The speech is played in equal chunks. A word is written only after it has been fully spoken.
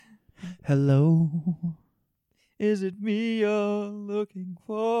Hello, is it me you're looking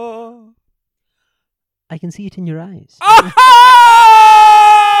for? I can see it in your eyes. Oh!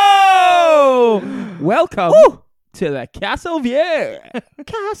 Welcome to the Castle View.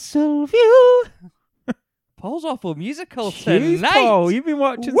 Castle View. Paul's awful musical Jeez, tonight. Paul, you've been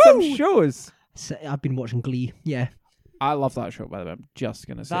watching Woo! some shows. So, I've been watching Glee. Yeah, I love that show, by the way. I'm just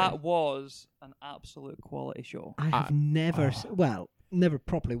going to say. That was an absolute quality show. I have never, never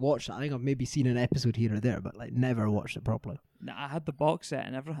properly watched it. I think I've maybe seen an episode here or there, but like never watched it properly. Nah, I had the box set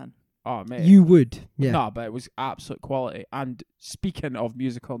and everything. Oh, mate. You would, yeah. No, but it was absolute quality. And speaking of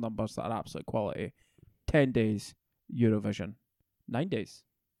musical numbers that are absolute quality, 10 days, Eurovision. 9 days.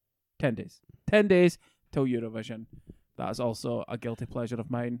 10 days. 10 days till Eurovision. That is also a guilty pleasure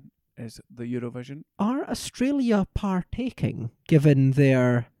of mine, is the Eurovision. Are Australia partaking, given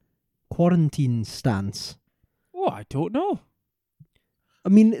their quarantine stance? Oh, I don't know. I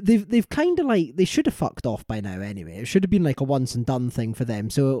mean, they've kind of like, they should have fucked off by now anyway. It should have been like a once and done thing for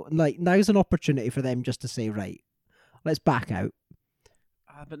them. So like now's an opportunity for them just to say, right, let's back out.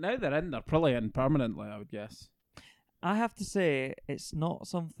 But now they're in, they're probably in permanently, I would guess. I have to say, it's not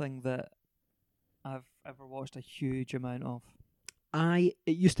something that I've ever watched a huge amount of. It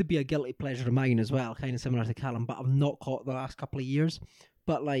used to be a guilty pleasure of mine as well, kind of similar to Callum, but I've not caught the last couple of years.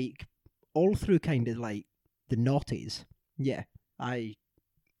 But like all through kind of like the noughties, yeah, I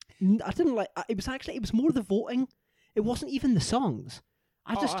didn't like. It was more the voting. It wasn't even the songs.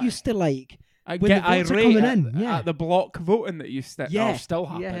 I just used to like. I when get the votes are irate coming at, in, yeah. at the block voting that you still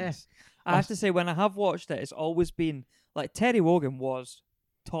happens. yeah. I have to say, when I have watched it, it's always been like Terry Wogan was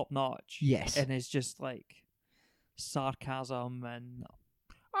top notch. Yes. And it's just like sarcasm and.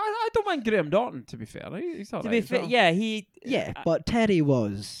 I don't mind Graham Norton, to be fair. He's all To right be as fair, well. yeah, but Terry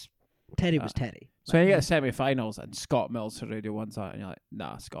was Terry. So when you get semi-finals and Scott Mills for Radio 1's out, and you're like,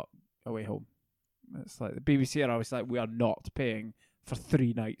 nah, Scott, away home. It's like the BBC are always like, we are not paying for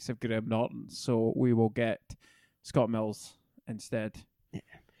 3 nights of Graham Norton, so we will get Scott Mills instead.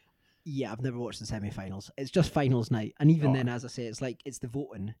 Yeah, I've never watched the semi-finals. It's just finals night, and even then, as I say, it's like it's the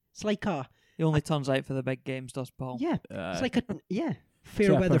voting. It's like a He only turns out for the big games, does Paul? yeah. It's like a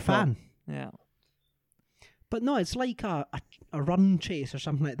fair weather fan. Yeah. But no, it's like a run chase or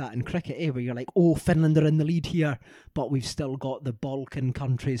something like that in cricket, where you're like, oh, Finland are in the lead here, but we've still got the Balkan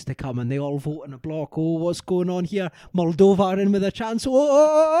countries to come, and they all vote in a block. Oh, what's going on here? Moldova are in with a chance.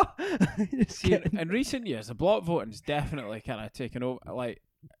 Oh! See, in recent years, the block voting's definitely kind of taken over. Like,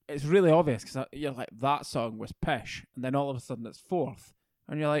 it's really obvious because you're like, that song was pish, and then all of a sudden it's fourth,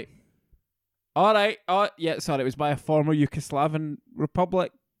 and you're like, all right, it was by a former Yugoslavian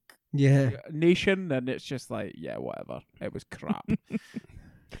republic. Nation, and it's just like, yeah, whatever. It was crap.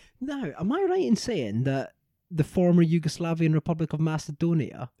 Now, am I right in saying that the former Yugoslavian Republic of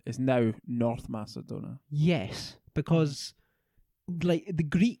Macedonia is now North Macedonia? Yes, because like the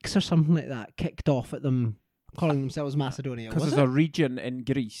Greeks or something like that kicked off at them calling themselves Macedonia. Because there's a region in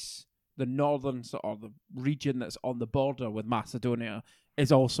Greece, the northern or the region that's on the border with Macedonia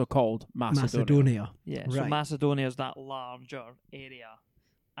is also called Macedonia. Yeah, right. So Macedonia is that larger area.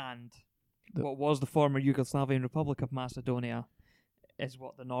 And what was the former Yugoslavian Republic of Macedonia is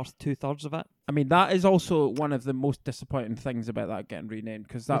what, the north 2/3 of it? I mean, that is also one of the most disappointing things about that getting renamed,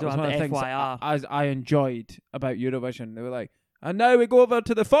 because that was one of the things I enjoyed about Eurovision. They were like, and now we go over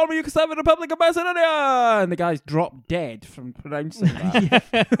to the former Yugoslavian Republic of Macedonia! And the guys dropped dead from pronouncing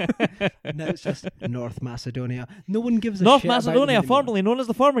that. Now it's just North Macedonia. No one gives a North shit about Macedonia, them anymore. formerly known as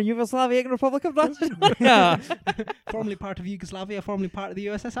the former Yugoslavian Republic of Macedonia. Formerly part of Yugoslavia, formerly part of the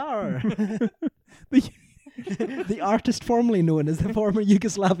USSR. The artist formerly known as the former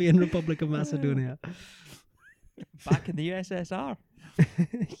Yugoslavian Republic of Macedonia. Back in the USSR.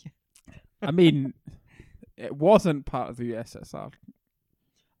 I mean, it wasn't part of the USSR.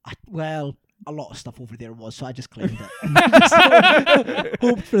 Well, a lot of stuff over there was, so I just claimed it.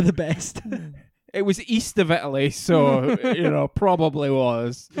 Hoped for the best. It was east of Italy, so, probably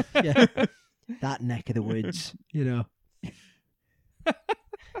was. Yeah. That neck of the woods,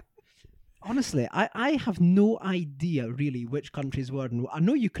 Honestly, I have no idea really which countries were. I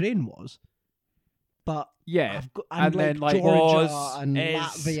know Ukraine was, but yeah, and then Georgia was, and is,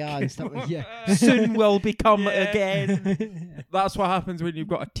 Latvia and stuff. Yeah, soon will become again. That's what happens when you've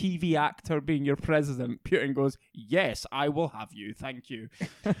got a TV actor being your president. Putin goes, "Yes, I will have you. Thank you."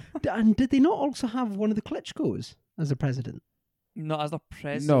 And did they not also have one of the Klitschko's as a president? Not as a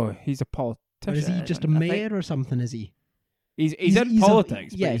president. No, he's a politician. Or is he just a mayor or something? Is he? He's in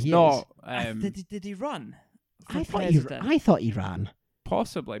politics, but he's he not. Did he run? I thought he ran.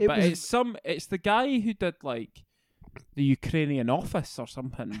 Possibly, It but was- it's the guy who did like the Ukrainian Office or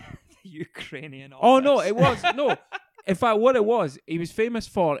something. Ukrainian office. Oh no, it was no. In fact, what it was, he was famous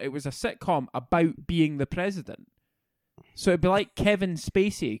for. It was a sitcom about being the president. So it'd be like Kevin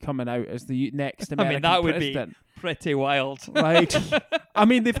Spacey coming out as the next American that would president. be pretty wild. Like, I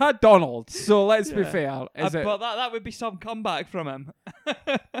mean, they've had Donald, so let's be fair. Is it? But that would be some comeback from him.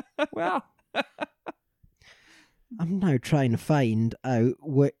 Well, I'm now trying to find out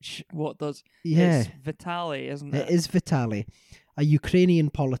which. What does? Yeah, It's Vitaly, isn't it? it is Vitaly, a Ukrainian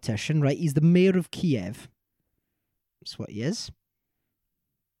politician. Right, he's the mayor of Kiev. That's what he is.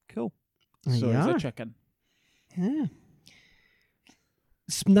 Cool. There so you he's are. a chicken. Yeah.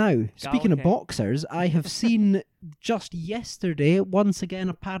 Now, speaking of Gallican. boxers, I have seen just yesterday, once again,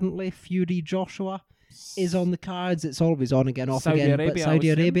 apparently, Fury Joshua is on the cards. It's always on again, off Saudi again. Arabia, but I Saudi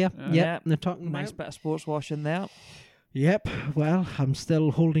would assume. Arabia, Yeah. yep, Yeah. they're talking Nice about. bit of sports washing there. Yep, well, I'm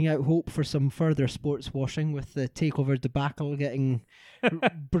still holding out hope for some further sports washing with the takeover debacle getting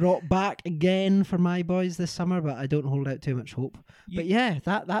brought back again for my boys this summer, but I don't hold out too much hope. But yeah,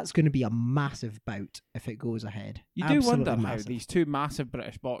 that's going to be a massive bout if it goes ahead. You do Absolutely wonder massive. how these two massive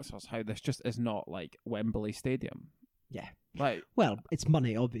British boxers, how this just is not like Wembley Stadium. Yeah. Like, Well, it's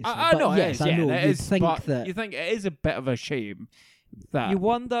money, obviously. I but know, yes, it is, I know. it You'd is, think but that. you think it is a bit of a shame that You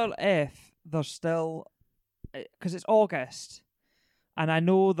wonder if there's still, because it's August, and I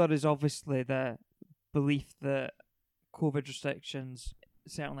know there is obviously the belief that COVID restrictions,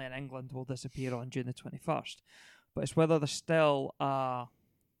 certainly in England, will disappear on June the 21st. But it's whether there's still a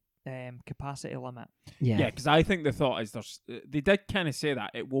capacity limit. Yeah, because I think the thought is they did kind of say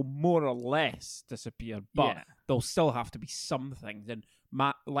that it will more or less disappear, but Yeah. there'll still have to be some things, and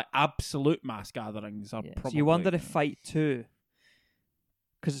like absolute mass gatherings are Yeah. probably. So you wonder if Fight 2,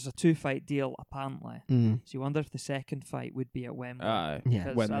 because it's a 2-fight deal apparently, Mm, so you wonder if the second fight would be at Wembley. yeah.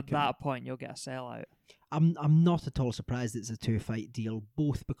 Because when they at can- that point you'll get a sellout. I'm not at all surprised it's a 2-fight deal,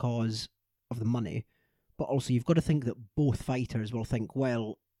 both because of the money, but also you've got to think that both fighters will think,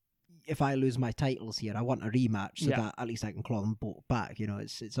 well, if I lose my titles here, I want a rematch so Yeah. that at least I can claw them both back. You know,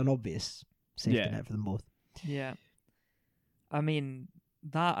 it's an obvious safety Yeah. net for them both. Yeah. I mean,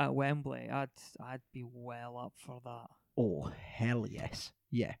 that at Wembley, I'd be well up for that. Oh, hell yes.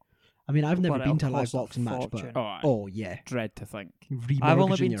 Yeah. I mean, I've never But been it'll to a live cost a boxing match, fortune. but oh yeah, dread to think. I've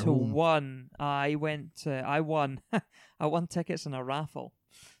only Remortgaging been your to home. one. I won I won tickets in a raffle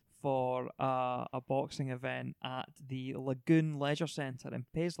for a boxing event at the Lagoon Leisure Centre in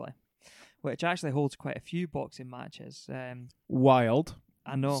Paisley, which actually holds quite a few boxing matches. Wild.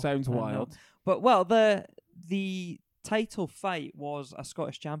 I know. Sounds I know. wild. But well, the title fight was a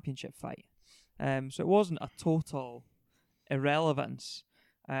Scottish Championship fight, so it wasn't a total irrelevance.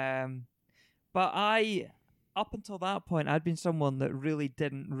 But up until that point, I'd been someone that really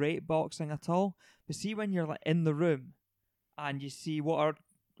didn't rate boxing at all. But see, when you're like in the room and you see what are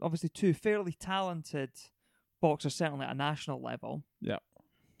obviously two fairly talented boxers, certainly at a national level, Yeah.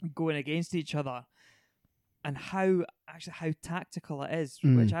 going against each other, and how tactical it is,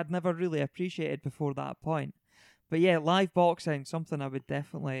 Mm. which I'd never really appreciated before that point. But yeah, live boxing, something I would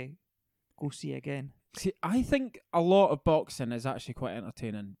definitely go see again. See, I think a lot of boxing is actually quite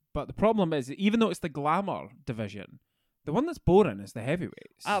entertaining, but the problem is, even though it's the glamour division, the one that's boring is the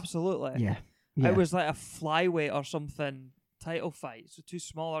heavyweights. Absolutely. Yeah. Yeah. It was like a flyweight or something title fight. So two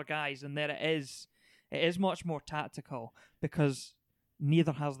smaller guys, and there it is. It is much more tactical because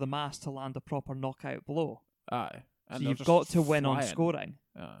neither has the mass to land a proper knockout blow. Aye. So they're you've just got to win on flying. scoring.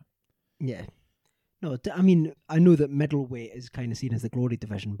 Aye. Yeah. No, I mean, I know that middleweight is kind of seen as the glory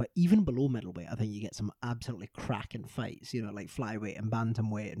division, but even below middleweight, I think you get some absolutely cracking fights, you know, like flyweight and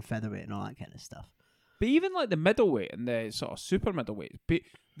bantamweight and featherweight and all that kind of stuff. But even like the middleweight and the sort of super middleweight,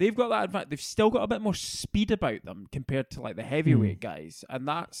 they've got that advantage. They've still got a bit more speed about them compared to like the heavyweight guys,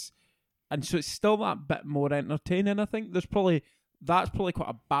 and so it's still that bit more entertaining. I think that's probably quite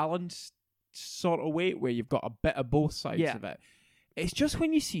a balanced sort of weight where you've got a bit of both sides of it. It's just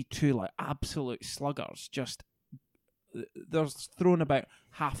when you see two like absolute sluggers, just they're throwing about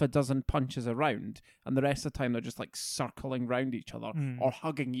half a dozen punches around, and the rest of the time they're just like circling round each other or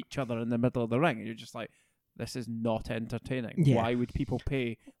hugging each other in the middle of the ring, and you're just like, this is not entertaining. Yeah. Why would people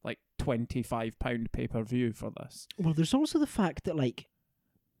pay like £25 pay-per-view for this? Well, there's also the fact that, like,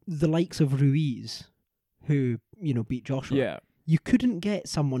 the likes of Ruiz, who, you know, beat Joshua, Yeah. you couldn't get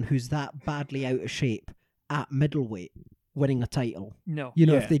someone who's that badly out of shape at middleweight winning a title. No. You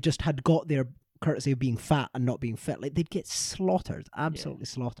know, Yeah. if they just had got their courtesy of being fat and not being fit, like, they'd get slaughtered, absolutely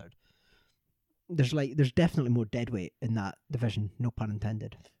slaughtered. There's definitely more deadweight in that division, no pun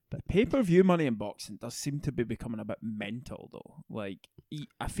intended. But Pay-per-view money in boxing does seem to be becoming a bit mental, though. Like,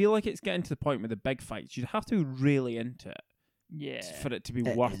 I feel like it's getting to the point with the big fights. You'd have to be really into it Yeah. for it to be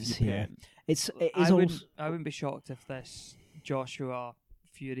It worth is, you yeah. paying. it I is wouldn't, also I wouldn't be shocked if this Joshua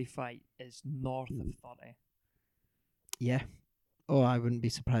Fury fight is north of 30. yeah. Oh, I wouldn't be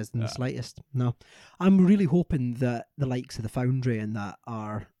surprised in the Yeah. slightest. No, I'm really hoping that the likes of the Foundry and that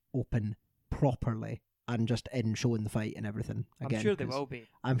are open properly and just in showing the fight and everything. Again, I'm sure they 'cause will be.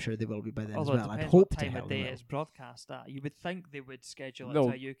 I'm sure they will be by then Although as well. it I'd depends hope what to time hell of they day will. it's broadcast at. You would think they would schedule it No.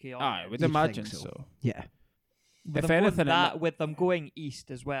 to a UK I audience. would You'd imagine think so. so. Yeah, With If them going anything, with them going east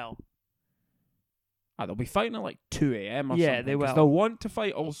as well. They'll be fighting at like 2 a.m. or Yeah, something. they 'cause will. They'll want to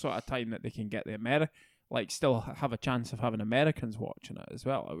fight also at a time that they can get still have a chance of having Americans watching it as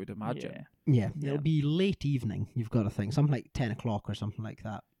well, I would imagine. yeah. Yeah. It'll be late evening. You've got to think something like 10 o'clock or something like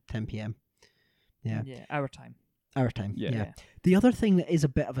that. 10 p.m. Yeah, Yeah, our time. our time. Yeah. Yeah. The other thing that is a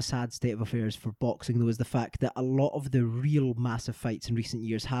bit of a sad state of affairs for boxing, though, is the fact that a lot of the real massive fights in recent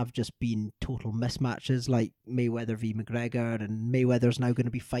years have just been total mismatches, like Mayweather v McGregor, and Mayweather's now going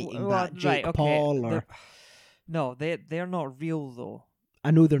to be fighting that Jake Paul. Or No, they're not real though. I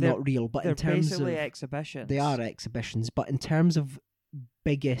know they're they're- not real, but They're in terms basically of exhibitions. they are exhibitions, but in terms of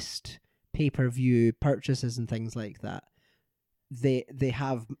biggest pay-per-view purchases and things like that, they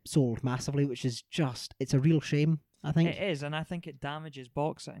have sold massively, which is just it's a real shame. I think It is, and I think it damages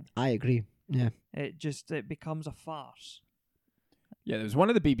boxing. I agree. Yeah, It becomes a farce. Yeah, there was one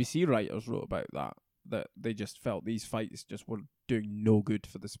of the BBC writers wrote about that they just felt these fights just were doing no good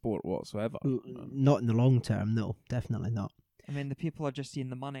for the sport whatsoever. Not in the long term. No, definitely not. I mean, the people are just seeing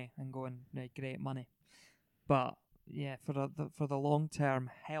the money and going, right, great money. But yeah, for the long term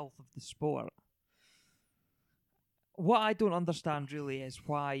health of the sport, what I don't understand really is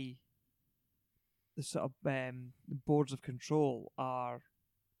why the sort of boards of control are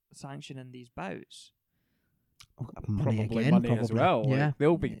sanctioning these bouts. Money Probably again, money probably. as well. Yeah, Like,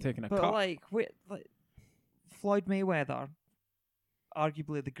 they'll be Yeah, taking a but cut. like Floyd Mayweather,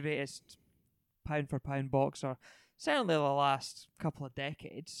 arguably the greatest pound for pound boxer, certainly the last couple of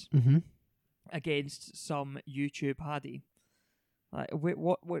decades, hmm against some YouTube Haddy. Like,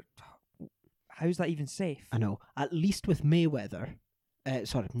 what? How's that even safe? I know. At least with Mayweather,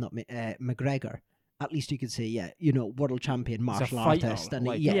 sorry, not McGregor. At least you could say, yeah, world champion martial fighter, artist, and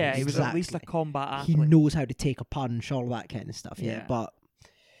like- yeah, he was at least a exactly. combat He athlete. knows how to take a punch, all that kind of stuff. Yeah, Yeah. but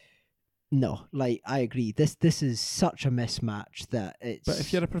no, like I agree. This is such a mismatch that it's. But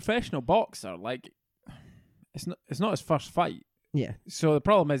if you're a professional boxer, like it's not his first fight. yeah, So the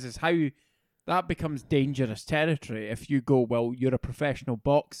problem is how that becomes dangerous territory if you go, well, you're a professional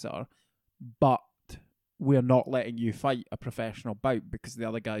boxer, but we're not letting you fight a professional bout because the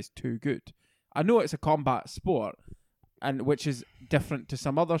other guy's too good. I know it's a combat sport, and which is different to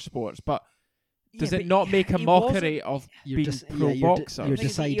some other sports, but does Yeah, it but not make a he mockery of You're being just- pro yeah, you're d- boxer? you're The thing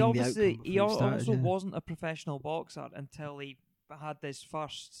is that deciding the obviously, outcome he before you started, also yeah. wasn't a professional boxer until he had this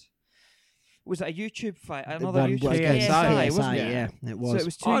first. Was it a YouTube fight? The Another one YouTube was against KSI, KSI, wasn't it? yeah, it So was. it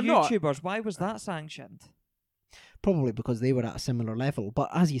was two Oh, no. YouTubers. Why was that sanctioned? Probably because they were at a similar level.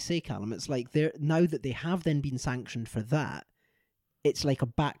 But as you say, Callum, it's like they're now that they have then been sanctioned for that, it's like a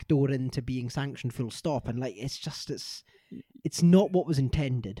backdoor into being sanctioned full stop. And like it's not what was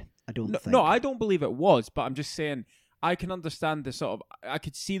intended, I don't think. No, I don't believe it was, but I'm just saying I can understand the sort of. I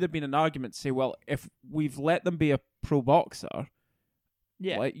could see there being an argument to say, well, if we've let them be a pro boxer,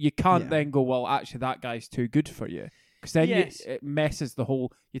 Yeah. like, you can't Yeah. then go, well, actually, that guy's too good for you. Because then Yes. it messes the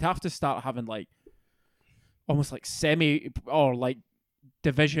whole. You'd have to start having like almost like semi or like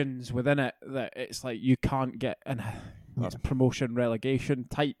divisions within it that it's like you can't get in. That's promotion relegation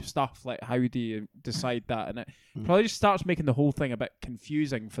type stuff. Like, how do you decide that? And it probably just starts making the whole thing a bit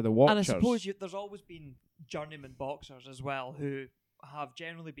confusing for the watchers. And I suppose there's always been journeyman boxers as well who have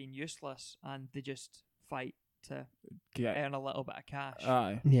generally been useless and they just fight to Yeah. earn a little bit of cash.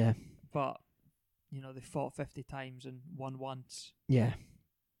 Aye. Yeah, But, they fought 50 times and won once. yeah.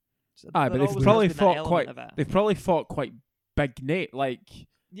 So Aye, but there they've always probably has been that fought element quite. of it. They've probably fought quite big name. Like,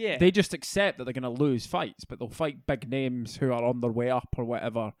 Yeah. they just accept that they're going to lose fights, but they'll fight big names who are on their way up or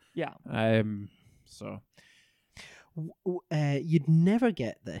whatever. yeah. So You'd never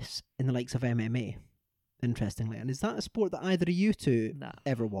get this in the likes of MMA, interestingly. And is that a sport that either of you two Nah.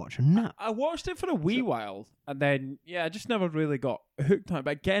 ever watch? Nah. I watched it for a wee while, and then I just never really got hooked on it.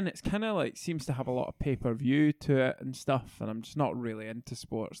 But again, it's kind of like seems to have a lot of pay-per-view to it and stuff, and I'm just not really into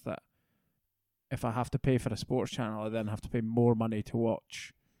sports that. If I have to pay for a sports channel, I then have to pay more money to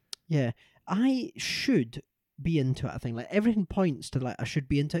watch. Yeah. I should be into it. I think like everything points to like I should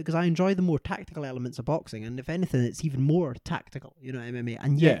be into it because I enjoy the more tactical elements of boxing, and if anything, it's even more tactical. You know, MMA.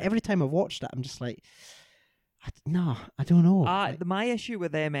 And yet Yeah. every time I've watched it, I'm just like, no, I don't know. Like, My issue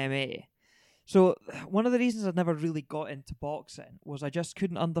with MMA. So one of the reasons I never really got into boxing was I just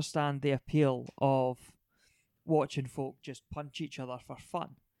couldn't understand the appeal of watching folk just punch each other for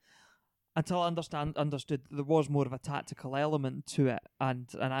fun. Until I understood there was more of a tactical element to it and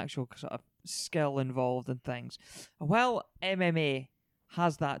an actual sort of skill involved in things. And while MMA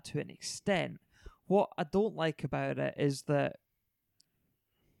has that to an extent, what I don't like about it is that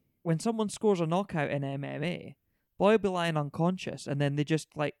when someone scores a knockout in MMA, boy will be lying unconscious and then they just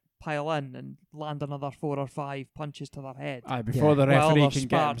like pile in and land another 4 or 5 punches to their head. Aye, before the Well, referee they're can get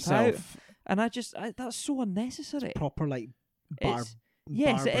sparked out. himself. And that's so unnecessary. proper like It's-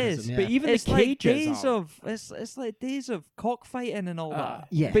 Yes, it is. barbarism, But yeah. even It's the like cages days are. of it's like days of cockfighting and all that.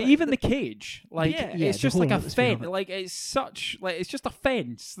 Yeah. But even the cage, like Yeah. Yeah, it's the just whole like a atmosphere of fence. it. Like it's such like it's just a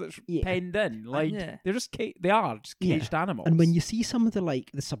fence that's Yeah. penned in. Like Yeah. they're just they are just Yeah. caged animals. And when you see some of the like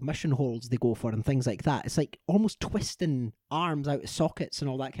the submission holds they go for and things like that, it's like almost twisting arms out of sockets and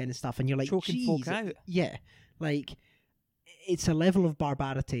all that kind of stuff, and you're like, Choking folk "Jeez, out. Yeah, like it's a level of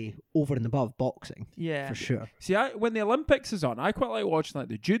barbarity over and above boxing Yeah. for sure. See, when the Olympics is on, I quite like watching like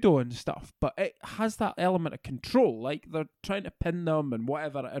the judo and stuff, but it has that element of control. Like they're trying to pin them and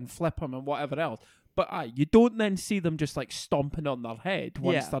whatever, and flip them and whatever else. But you don't then see them just like stomping on their head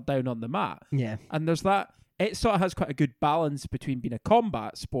once Yeah. they're down on the mat. Yeah, And there's that. It sort of has quite a good balance between being a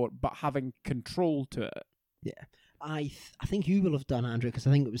combat sport but having control to it. yeah. I think you will have done, Andrew, because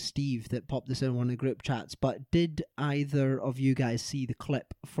I think it was Steve that popped this in one of the group chats. But did either of you guys see the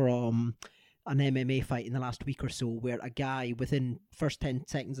clip from an MMA fight in the last week or so where a guy within first 10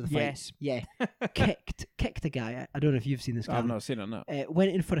 seconds of the fight, Yes. yeah, kicked a guy. I don't know if you've seen this guy. I've not seen it now.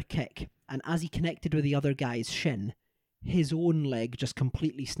 Went in for a kick, and as he connected with the other guy's shin, his own leg just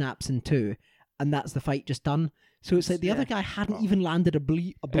completely snaps in two, and that's the fight just done. So it's like the other Yeah. guy hadn't even landed a blow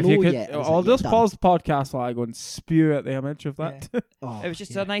If you could, yet. and it's I'll like, yeah, just done. pause the podcast while I go and spew at the image of that. Oh, It was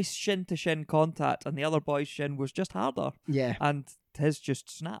just yeah. a nice shin to shin contact, and the other boy's shin was just harder, Yeah. and his just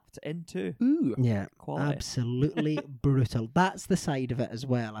snapped into Ooh. Yeah, quality. absolutely brutal. That's the side of it as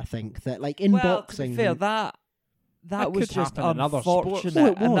well, I think. That like in well, boxing, to be fair, that That was could just happen in other sports. unfortunate, Oh,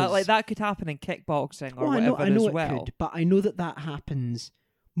 it and that was. that could happen in kickboxing or oh, I know whatever as it well. could, but I know that happens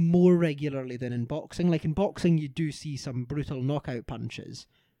more regularly than in boxing. Like in boxing, you do see some brutal knockout punches,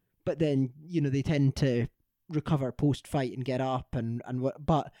 but then they tend to recover post fight and get up and what.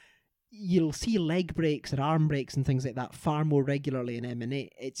 But you'll see leg breaks and arm breaks and things like that far more regularly in MMA.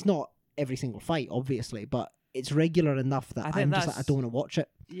 It's not every single fight, obviously, but it's regular enough that I think I'm just like, I that's- don't want to watch it.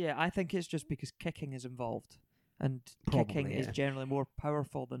 Yeah, I think it's just because kicking is involved, and Probably, kicking is yeah. generally more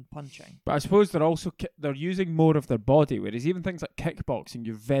powerful than punching. But I suppose they're also they're using more of their body, whereas even things like kickboxing,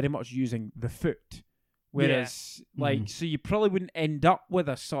 you're very much using the foot. Whereas, like, so you probably wouldn't end up with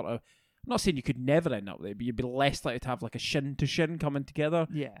a sort of. I'm not saying you could never end up there, but you'd be less likely to have like a shin to shin coming together.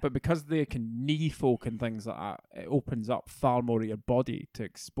 Yeah, But because they can knee folk and things like that, it opens up far more of your body to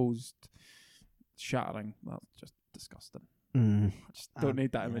exposed shattering. That's just disgusting. I just don't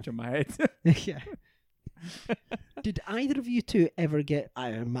need that yeah. image in my head. Yeah. Did either of you two ever get? I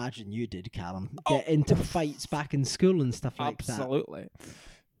imagine you did, Callum. Get into fights back in school and stuff like Absolutely. that.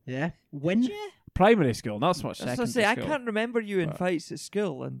 Yeah. When? Primary school, not so much I was secondary gonna say I school. can't remember you in But- fights at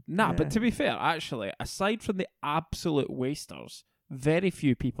school, and Nah, yeah. but to be fair, actually, aside from the absolute wasters, very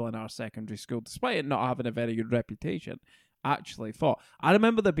few people in our secondary school, despite it not having a very good reputation, actually fought. I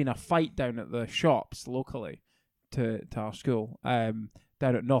remember there being a fight down at the shops locally to our school, down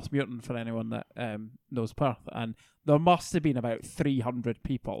at North Muirton for anyone that knows Perth, and there must have been about 300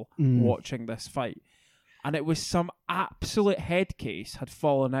 people watching this fight. And it was some absolute head case had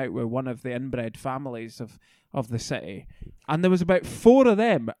fallen out with one of the inbred families of the city. And there was about 4 of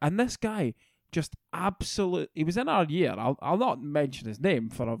them. And this guy just he was in our year. I'll not mention his name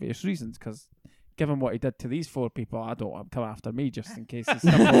for obvious reasons, because given what he did to these 4 people, I don't want him to come after me just in case he's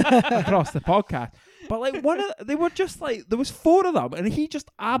across the podcast. But like they were just like, there was 4 of them, and he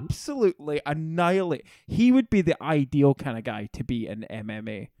just absolutely annihilated. He would be the ideal kind of guy to be in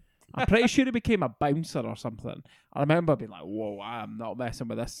MMA. I'm pretty sure he became a bouncer or something. I remember being like, whoa, I'm not messing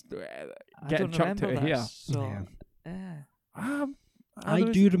with this. I Getting don't chucked remember out of here. this, So, Yeah. I I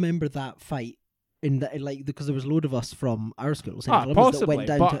do remember that fight. In that, like, because there was a load of us from our school, St. Albans, that possibly, went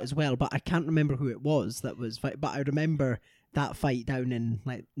down but- to it as well. But I can't remember who it was that was fight. But I remember that fight down in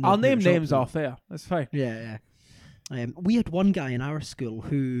like. I'll North name Muir names Shopping. off there. That's fine. Yeah. We had one guy in our school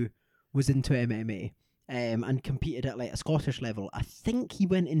who was into MMA, and competed at like a Scottish level. I think he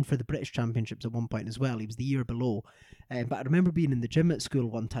went in for the British Championships at one point as well. He was the year below. But I remember being in the gym at school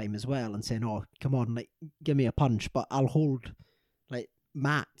one time as well and saying, "Oh, come on, like give me a punch, but I'll hold like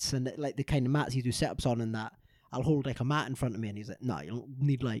mats and like the kind of mats you do sit-ups on and that. I'll hold like a mat in front of me." And he's like, "No, you'll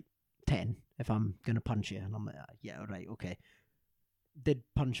need like 10 if I'm gonna punch you." And I'm like, "Yeah, all right, okay." Did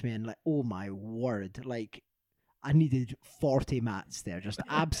punch me and like, oh my word, like I needed 40 mats there, just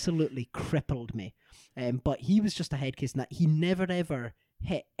absolutely crippled me. But he was just a head case in that he never ever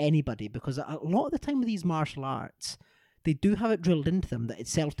hit anybody, because a lot of the time with these martial arts, they do have it drilled into them that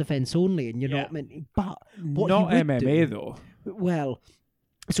it's self-defense only and you're not meant. But what not he would MMA do, though. Well,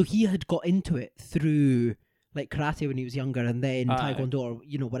 so he had got into it through like karate when he was younger, and then taekwondo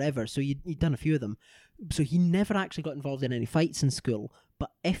or whatever. So he'd done a few of them. So he never actually got involved in any fights in school. But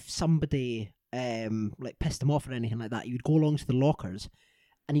if somebody like pissed him off or anything like that, he would go along to the lockers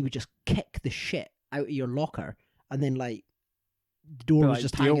and he would just kick the shit out of your locker, and then like the door was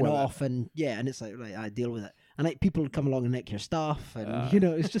just hanging off, and it's like, right, I deal with it. And like people would come along and nick your stuff, and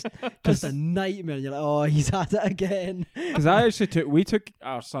it's just a nightmare. And you're like, oh, he's at it again. Because I actually we took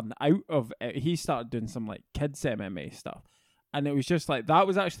our son out of it. He started doing some like kids MMA stuff, and it was just like that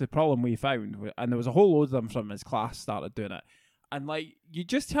was actually the problem we found. And there was a whole load of them from his class started doing it, and like you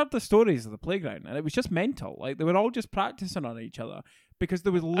just heard the stories of the playground, and it was just mental. Like they were all just practicing on each other because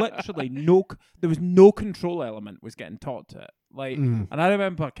there was literally no control element was getting taught to it. Like, and I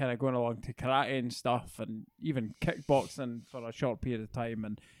remember kind of going along to karate and stuff, and even kickboxing for a short period of time,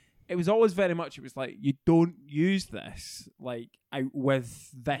 and it was always very much. It was like you don't use this like out with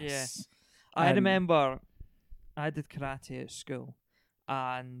this. Yeah. I remember I did karate at school,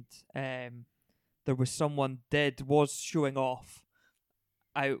 and there was someone was showing off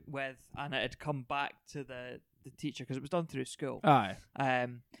out with, and it had come back to the teacher because it was done through school. Aye.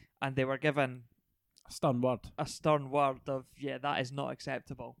 And they were given a stern word of, that is not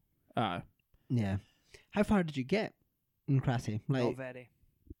acceptable. Aye. Yeah. How far did you get in karate? Like, not very.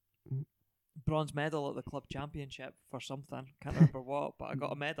 Bronze medal at the club championship for something. Can't remember what, but I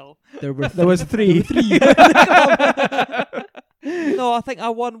got a medal. There was three. No, I think I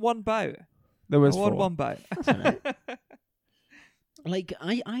won one bout. There was I won 4. one bout. Like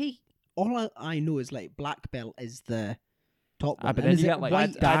all I know is like black belt is the top one. But then is you it get like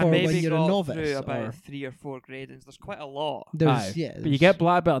white I'd for maybe when you're a got novice, through about or 3 or 4 gradings. There's quite a lot. there's but you get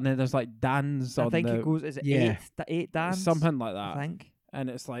black belt, and then there's like dans I on think the it goes. Is it Yeah. 8 dans? something like that, I think. and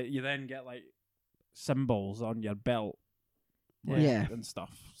it's like you then get like symbols on your belt, Yeah. and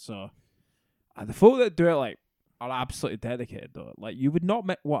stuff. So, and the folk that do it like are absolutely dedicated though. Like you would not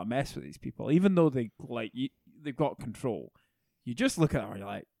want to mess with these people, even though they they've got control. You just look at them and you're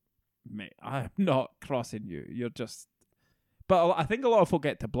like, mate, I'm not crossing you. You're just. But I think a lot of folk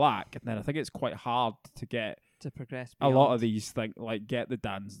get to black, and then I think it's quite hard to get To progress a beyond. lot of these things, like get the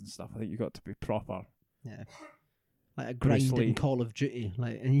dans and stuff. I think you got to be proper. Yeah. Like a grind Bruce Lee. in Call of Duty,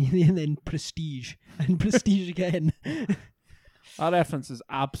 like and then Prestige and Prestige again. That reference is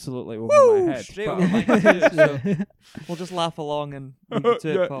absolutely over my head. Straight but- over my head. So we'll just laugh along and leave you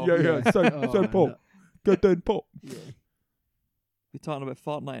to it, Paul. Yeah. So Paul, no. get down, Paul. We're talking about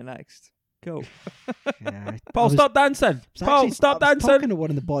Fortnite next. Cool. Yeah. Paul, stop dancing. Paul, stop I was dancing. talking to one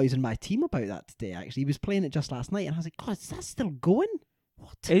of the boys in my team about that today. Actually, he was playing it just last night, and I was like, "God, is that still going?"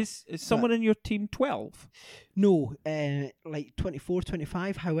 What? Is someone in your team 12? No, like 24,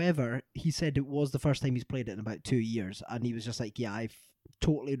 25. However, he said it was the first time he's played it in about 2 years, and he was just like, "Yeah, I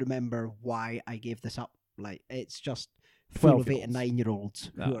totally remember why I gave this up. Like, it's just full of 8 and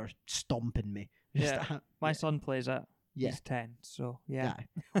 9-year-olds who are stomping me." Just, Yeah. My son plays it. Yeah. He's 10, so yeah.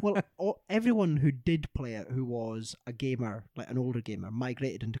 Well, everyone who did play it, who was a gamer, like an older gamer,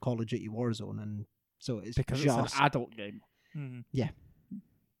 migrated into Call of Duty Warzone, and so it's Because just it's an adult game. Mhm.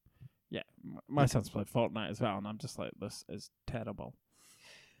 Yeah, my son's played Fortnite as well, and I'm just like, this is terrible.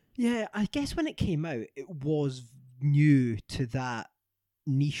 Yeah, I guess when it came out, it was new to that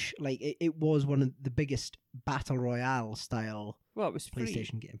niche. Like, it was one of the biggest battle royale style Well, it was free.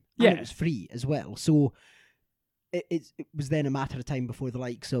 PlayStation game. Yeah. And it was free as well. So it was then a matter of time before the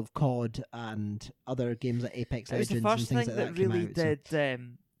likes of COD and other games like Apex It was Legends the and first things thing like that that came really out, so-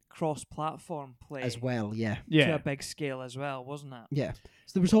 did cross-platform play as well, yeah. to Yeah, a big scale as well, wasn't it? Yeah.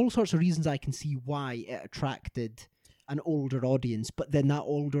 So there was all sorts of reasons I can see why it attracted an older audience, but then that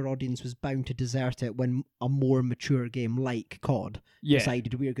older audience was bound to desert it when a more mature game like COD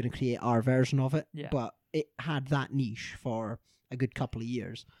decided we were going to create our version of it. Yeah. But it had that niche for a good couple of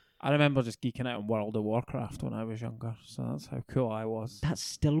years. I remember just geeking out on World of Warcraft when I was younger, so that's how cool I was. That's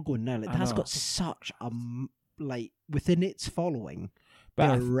still going now. Like, I that's know. got such a, like, within its following, But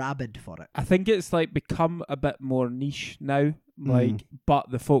They're rabid for it. I think it's like become a bit more niche now. Like, but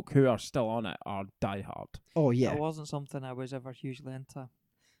the folk who are still on it are diehard. Oh yeah, That wasn't something I was ever hugely into.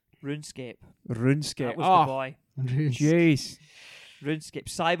 RuneScape. RuneScape. That was the boy. Jeez. RuneScape.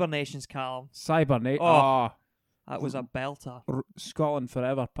 Cybernations, Callum. Cybernet. Oh. That was a belter. Scotland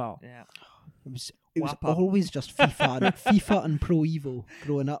forever, pal. Yeah. It was Whap up. always just FIFA and Pro Evo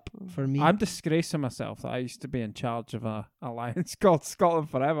growing up for me. I'm disgracing myself that I used to be in charge of a alliance called Scotland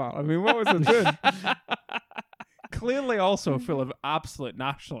Forever. I mean, what was I doing? Clearly also full of absolute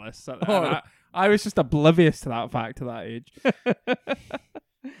nationalists. And I was just oblivious to that fact at that age.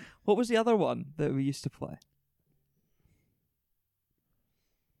 What was the other one that we used to play?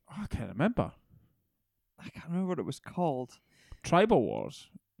 Oh, I can't remember. I can't remember what it was called. Tribal Wars,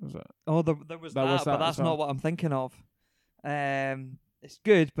 was it? Oh, there was There that, was that but that's as well. not what I'm thinking of. It's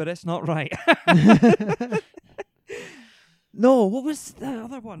good, but it's not right. No, what was the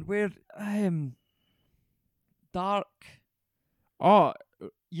other one? Where Dark. Oh,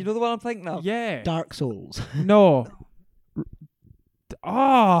 You know the one I'm thinking of? yeah. Dark Souls. No.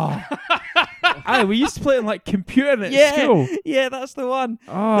 Oh. Aye, we used to play in like computing at Yeah, school. yeah, that's the one.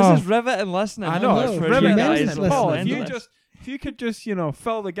 Oh. This is riveting listening. I know, no, it's for riveting you listening. guys Paul, listening. if you could just,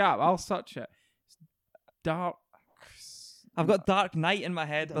 fill the gap, I'll search it. Dark. I've got Dark Knight in my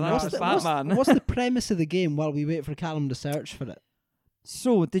head, but What's that's the- Batman. What's the premise of the game while we wait for Callum to search for it?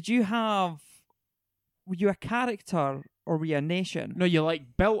 So, were you a character or were you a nation? No, you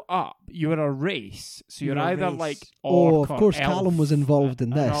like built up. You were a race, so you're You're a either race. like Oh, orc of or course, elf Callum was involved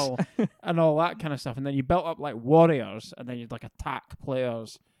in and this. all, and all that kind of stuff. And then you built up like warriors, and then you'd like attack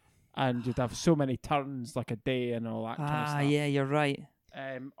players, and you'd have so many turns, like a day, and all that kind of stuff. Yeah, you're right.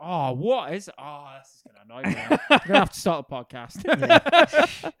 What is? Oh, this is gonna annoy me. I'm gonna have to start the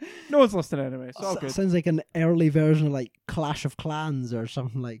podcast. No one's listening anyway. It's all good. Sounds like an early version of like Clash of Clans or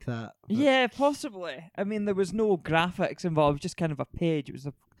something like that. But Yeah, possibly. I mean, there was no graphics involved, just kind of a page. It was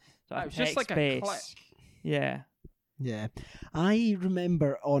a sort It of was just like a text-based. click. Yeah. Yeah, I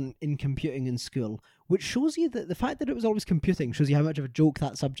remember in computing in school, which shows you that the fact that it was always computing shows you how much of a joke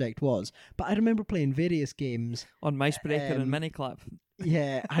that subject was. But I remember playing various games. On Micebreaker and Um, Miniclip.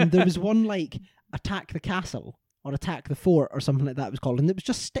 Yeah, and there was one like Attack the Castle or Attack the Fort or something like that it was called, and it was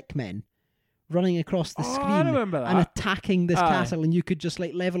just stickmen running across the Oh, I screen remember and that. attacking this Aye. castle, and you could just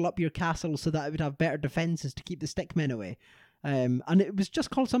like level up your castle so that it would have better defenses to keep the stickmen away. And it was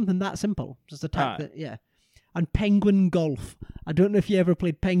just called something that simple, just attack Aye. the yeah. And Penguin Golf. I don't know if you ever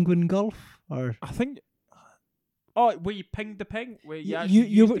played Penguin Golf or I think. Oh, where you pinged the ping? Where you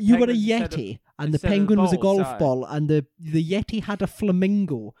you were a Yeti, and the instead of penguin was a balls, golf aye. ball, and the Yeti had a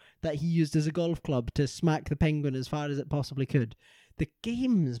flamingo that he used as a golf club to smack the penguin as far as it possibly could. The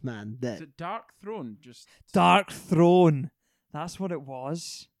games, man, Is that it Dark Throne? Just Dark Throne. That's what it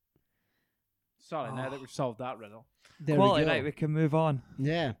was. sorry. Now that we've solved that riddle. there Quality, we go. right, we can move on.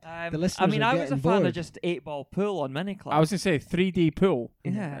 Yeah, the I listeners mean, are I was a getting fan bored. of just 8-ball pool on Miniclip. I was gonna say 3D pool.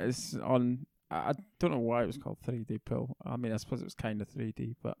 Yeah. It's on. I don't know why it was called 3D pool. I mean, I suppose it was kind of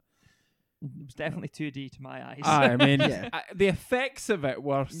 3D, but It was definitely 2D to my eyes. I mean, Yeah. the effects of it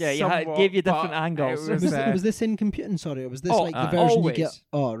were Yeah, somewhat, gave you different but angles. It was, Was this in computing? Sorry, or was this Oh, like the aye. version always. you get?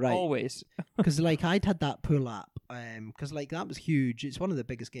 Oh, right. Always. Because like I'd had that pool app, because like that was huge. It's one of the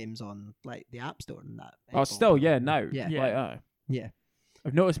biggest games on like the App Store and that. oh, still, yeah, now, Yeah. Yeah. like, aye. Yeah.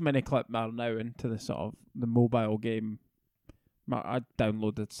 I've noticed Miniclip are now into the sort of the mobile game. I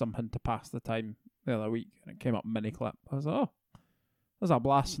downloaded something to pass the time the other week, and it came up Miniclip. I was like, oh, there's a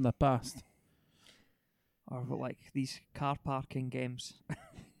blast from the past. Or like these car parking games.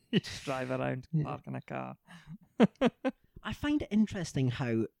 You just drive around, Yeah. parking a car. I find it interesting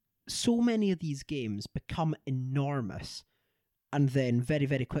how so many of these games become enormous, and then very,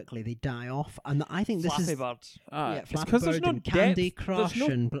 very quickly they die off. And I think this Flappy is Bird. Yeah, It's Flappy because there's Bird no and Candy depth. Crush There's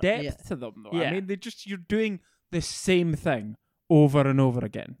no and depth yeah. to them, though. Yeah. I mean, you're doing the same thing over and over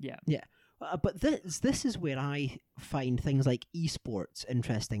again. Yeah. But this is where I find things like esports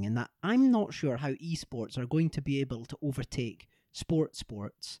interesting, in that I'm not sure how esports are going to be able to overtake sports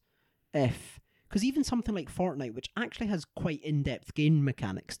because even something like Fortnite, which actually has quite in-depth game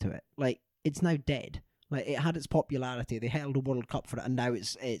mechanics to it, like it's now dead. Like it had its popularity, they held a World Cup for it, and now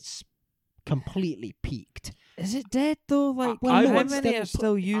it's completely peaked. Is it dead though? Like, well, how no, many it's are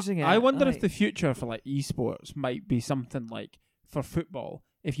still using it? I wonder if Like, the future for like esports might be something like for football.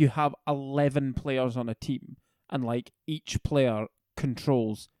 If you have 11 players on a team and like each player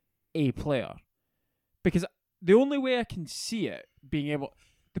controls a player, because the only way I can see it being able,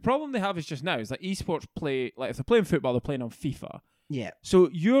 the problem they have is just now is that esports play, like if they're playing football, they're playing on FIFA. Yeah. So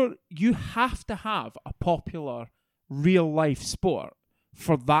you have to have a popular real life sport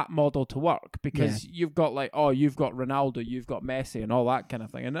for that model to work, because you've got you've got Ronaldo, you've got Messi and all that kind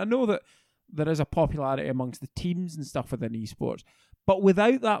of thing. And I know that there is a popularity amongst the teams and stuff within esports, but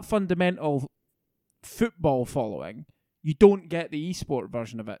without that fundamental football following, you don't get the esport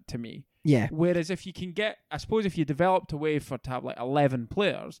version of it, to me. Yeah. Whereas if you can get, I suppose if you developed a way to have 11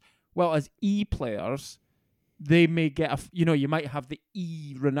 players, well, as players, they may get you might have the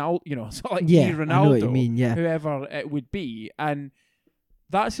Ronaldo, so like Ronaldo, I know what you mean, whoever it would be, and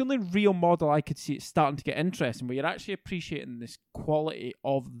that's the only real model I could see it starting to get interesting, where you're actually appreciating this quality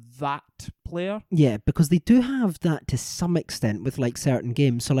of that player. Yeah, because they do have that to some extent with certain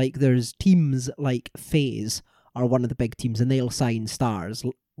games. So there's teams like FaZe are one of the big teams, and they'll sign stars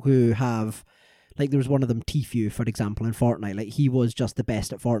who have, there was one of them, Tfue, for example, in Fortnite. He was just the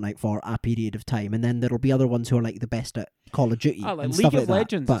best at Fortnite for a period of time, and then there'll be other ones who are the best at Call of Duty. Like and League stuff of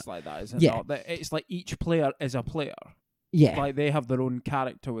Legends that. is like that, isn't it? That it's like each player is a player. Yeah. They have their own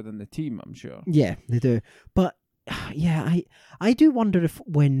character within the team, I'm sure. Yeah, they do. But yeah, I do wonder if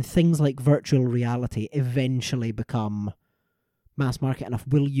when things like virtual reality eventually become mass market enough,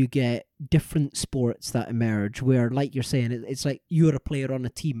 will you get different sports that emerge where, like you're saying, it's like you're a player on a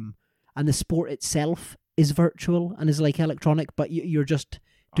team and the sport itself is virtual and is electronic, but you're just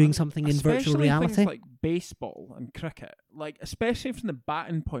doing something in virtual reality? Things like baseball and cricket, especially from the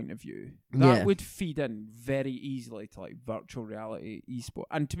batting point of view, that would feed in very easily to virtual reality esport.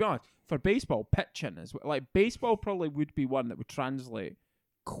 And to be honest, for baseball, pitching as well, baseball probably would be one that would translate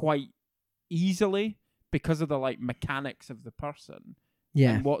quite easily because of the mechanics of the person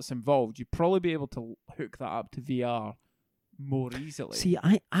and what's involved. You'd probably be able to hook that up to VR more easily. See,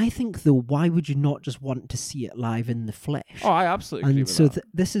 I think though, why would you not just want to see it live in the flesh? Oh, I absolutely agree with that. And so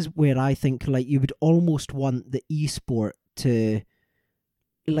this is where I think you would almost want the esport to,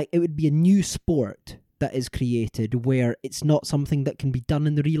 it would be a new sport that is created where it's not something that can be done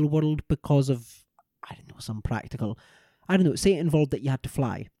in the real world because of, I don't know, some practical, say it involved that you had to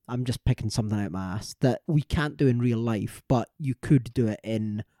fly. I'm just picking something out my ass that we can't do in real life, but you could do it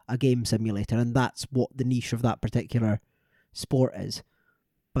in a game simulator, and that's what the niche of that particular sport is.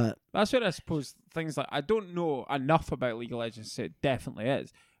 But that's where I suppose things I don't know enough about League of Legends to say it definitely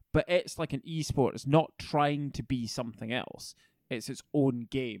is, but it's like an esport. It's not trying to be something else. It's its own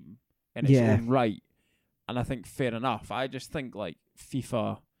game in its own right. And I think fair enough. I just think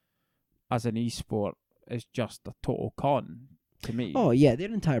FIFA as an esport is just a total con to me. Oh yeah,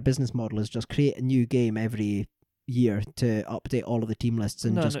 their entire business model is just create a new game every year to update all of the team lists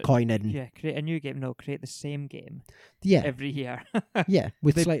and coin in. Yeah, create a new game. No, create the same game. Yeah, every year. Yeah,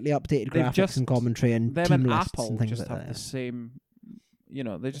 with slightly updated graphics and commentary and team lists Apple and things just like have that. the same.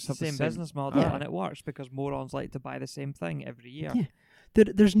 They just have the same business model, and it works because morons like to buy the same thing every year. Yeah,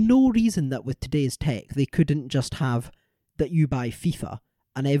 there's no reason that with today's tech they couldn't just have that you buy FIFA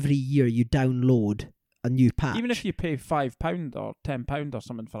and every year you download a new patch. Even if you pay £5 or £10 or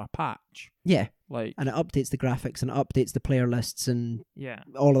something for a patch. Yeah. And it updates the graphics and it updates the player lists and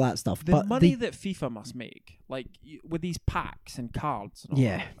all of that stuff. The money that FIFA must make, with these packs and cards and all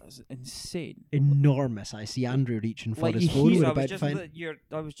that, is insane. Enormous. I see Andrew reaching for his phone.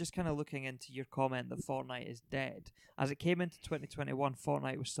 I was just kind of looking into your comment that Fortnite is dead. As it came into 2021,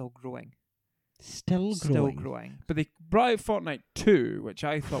 Fortnite was still growing. Still growing. But they brought out Fortnite 2, which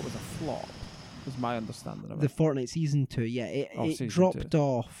I thought was a flop. Was my understanding of it. The Fortnite Season 2, it dropped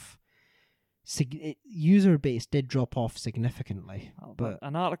off. User base did drop off significantly. But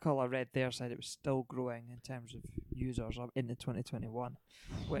an article I read there said it was still growing in terms of users into 2021,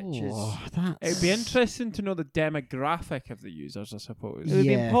 which it'd be interesting to know the demographic of the users, I suppose. It would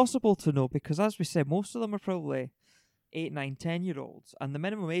be impossible to know because, as we said, most of them are probably 8, 9, 10-year-olds, and the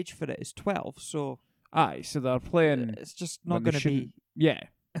minimum age for it is 12. So so they're playing. It's just not going to be. Yeah.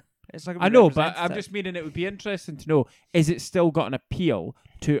 It's not gonna I be know, but I'm just meaning it would be interesting to know, is it still got an appeal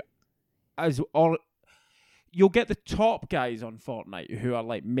to you'll get the top guys on Fortnite who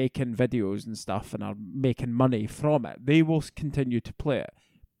are making videos and stuff and are making money from it. They will continue to play it.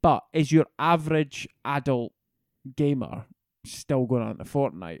 But is your average adult gamer still going on to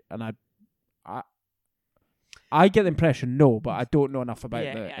Fortnite? And I get the impression no, but I don't know enough about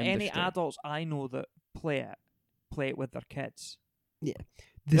the industry. Any adults I know that play it with their kids. Yeah.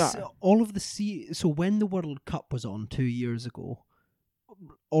 So when the World Cup was on 2 years ago,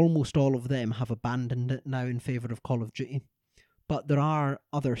 almost all of them have abandoned it now in favour of Call of Duty. But there are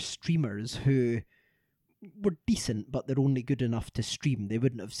other streamers who were decent, but they're only good enough to stream. They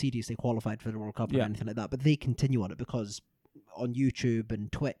wouldn't have seriously qualified for the World Cup or anything like that, but they continue on it because on YouTube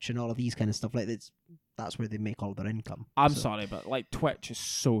and Twitch and all of these kind of stuff, that's where they make all their income. I'm sorry, but Twitch is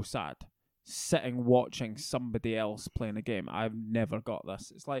so sad. sitting watching somebody else playing a game. I've never got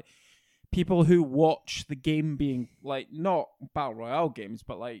this. It's like people who watch the game being like not battle royale games,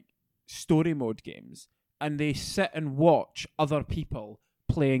 but like story mode games, and they sit and watch other people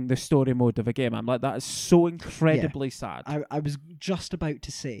playing the story mode of a game. I'm like, that is so incredibly sad. I was just about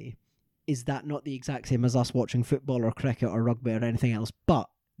to say, is that not the exact same as us watching football or cricket or rugby or anything else? But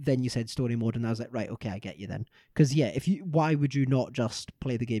then you said story mode, and I was like, right, okay, I get you then. Because why would you not just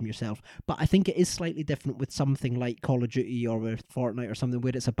play the game yourself? But I think it is slightly different with something like Call of Duty or with Fortnite or something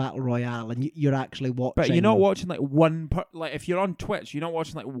where it's a battle royale and you're actually watching. But you're not watching like like if you're on Twitch, you're not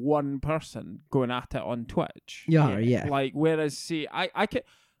watching like one person going at it on Twitch. Yeah. Like whereas, see,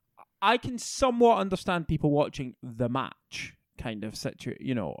 I can somewhat understand people watching the match kind of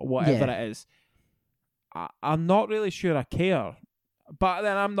situation, whatever it is. I'm not really sure I care. But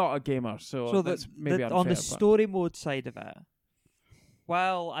then I'm not a gamer, so that's maybe unfair, on the story mode side of it,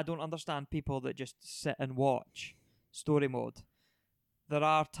 while I don't understand people that just sit and watch story mode, there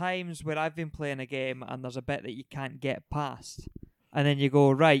are times where I've been playing a game and there's a bit that you can't get past, and then you go,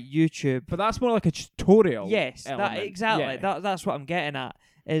 right, YouTube. But that's more like a tutorial. Yes, element. exactly. Yeah. That's what I'm getting at,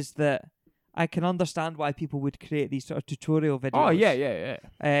 is that I can understand why people would create these sort of tutorial videos. Oh,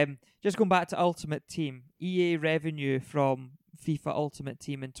 yeah. Just going back to Ultimate Team, EA revenue from FIFA Ultimate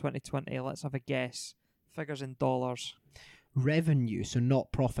Team in 2020, let's have a guess. Figures in dollars. Revenue, so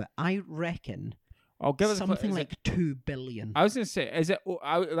not profit. I reckon I'll give it something like 2 billion. I was going to say, is it?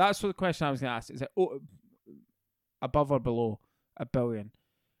 That's what the question I was going to ask. Is it above or below $1 billion?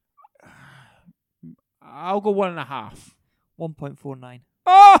 I'll go 1.5. 1.49.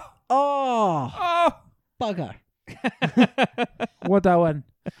 Oh, bugger. What that one?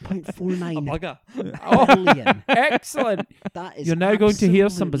 0.49 A bugger. billion. Excellent. That is You're now going to hear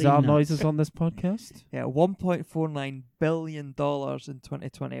some absolutely bizarre nuts. noises on this podcast. Yeah, $1.49 billion in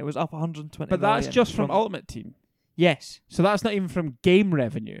 2020. It was up 120 But that's million just from Ultimate Team. Yes. So that's not even from game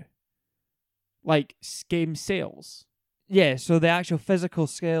revenue. Like game sales. Yeah, so the actual physical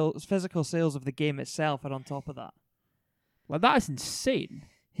sales of the game itself are on top of that. Like that is insane.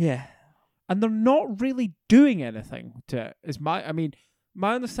 Yeah. And they're not really doing anything to it.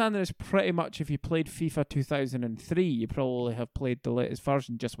 My understanding is pretty much if you played FIFA 2003, you probably have played the latest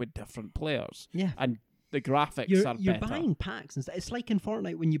version just with different players. Yeah. And the graphics are You're better. buying packs and stuff. It's like in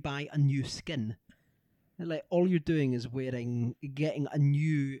Fortnite when you buy a new skin. And like all you're doing is getting a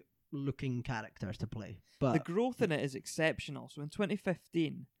new looking character to play. But The growth in it is exceptional. So in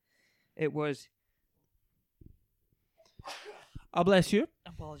 2015, it was... Oh, bless you.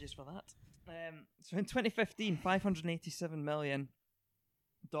 Apologies for that. So in 2015, $587 million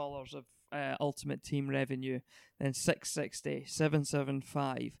of Ultimate Team revenue, then 660,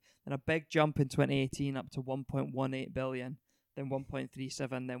 775, then a big jump in 2018 up to 1.18 billion, then 1.37,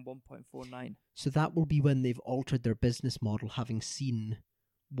 then 1.49. so that will be when they've altered their business model, having seen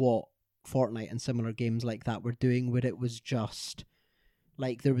what Fortnite and similar games like that were doing, where it was just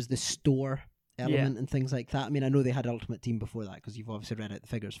like there was the store element and things like that. I mean, I know they had Ultimate Team before that because you've obviously read out the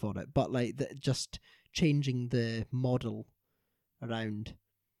figures for it, but like just changing the model around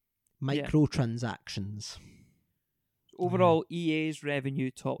microtransactions. Overall, EA's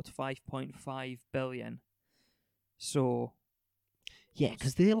revenue topped 5.5 billion. So Yeah,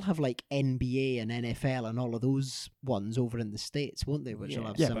 because they'll have like NBA and NFL and all of those ones over in the States, won't they? Which will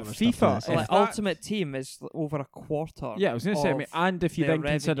have Yeah, but similar stuff. FIFA, to this. if like that- Ultimate Team is over a quarter. Yeah, I was going to say, of and if you their then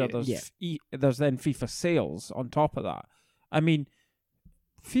consider revenue. there's then FIFA sales on top of that. I mean,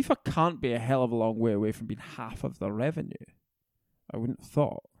 FIFA can't be a hell of a long way away from being half of their revenue. I wouldn't have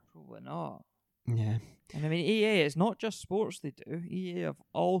thought. Probably not. Yeah. And I mean, EA, it's not just sports they do. EA have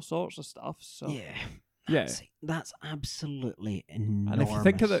all sorts of stuff. So Yeah. Yeah. That's absolutely enormous. And if you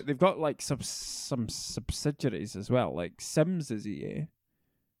think of it, they've got like some subsidiaries as well. Like Sims is EA.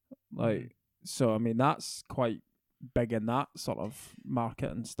 Like, so I mean, that's quite big in that sort of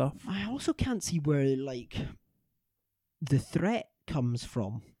market and stuff. I also can't see where like the threat comes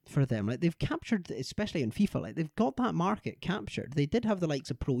from for them. Like they've captured, especially in FIFA, like they've got that market captured. They did have the likes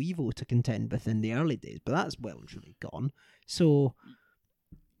of Pro Evo to contend with in the early days, but that's well and truly gone. So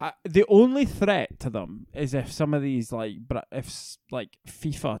The only threat to them is if some of these if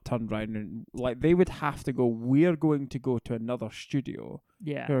FIFA turned around and like they would have to go. We're going to go to another studio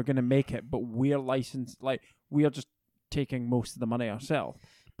yeah. who are going to make it, but we're licensed. Like we are just taking most of the money ourselves.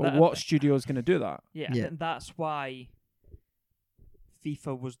 But what studio is going to do that? Yeah, Yeah. and that's why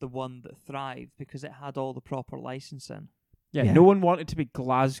FIFA was the one that thrived, because it had all the proper licensing. Yeah, Yeah. no one wanted to be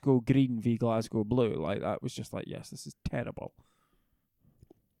Glasgow Green v Glasgow Blue. Like that was just like, yes, this is terrible.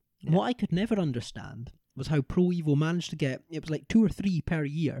 Yeah. what I could never understand was how Pro Evo managed to get, it was like 2 or 3 per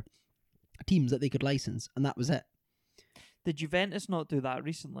year, teams that they could license, and that was it. Did Juventus not do that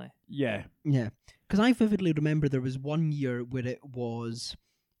recently? Yeah. Yeah, because I vividly remember there was one year where it was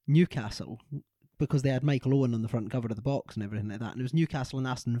Newcastle, because they had Michael Owen on the front cover of the box and everything like that, and it was Newcastle and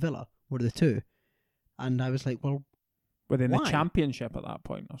Aston Villa were the two, and I was like, well, Were they in Why? the Championship at that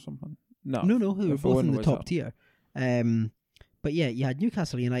point or something? No. no, they were if both Owen in the was top up. tier. But yeah, you had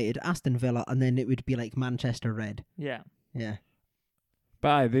Newcastle United, Aston Villa, and then it would be like Manchester Red. Yeah. Yeah.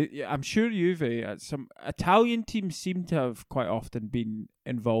 But I'm sure Juve, some Italian teams seem to have quite often been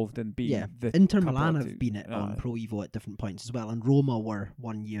involved in being Yeah, the Inter couple Milan of have teams. been it on Aye. Pro Evo at different points as well, and Roma were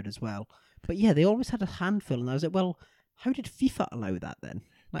one year as well. But yeah, they always had a handful, and I was like, well, how did FIFA allow that then?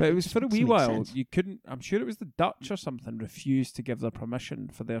 Like, But it was for a just wee makes while. sense. You couldn't. I'm sure it was the Dutch or something refused to give their permission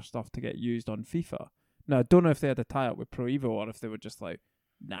for their stuff to get used on FIFA. Now I don't know if they had a tie up with Pro Evo or if they were just like,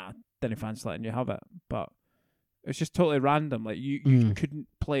 nah, didn't fancy letting you have it. But it's just totally random. Like you couldn't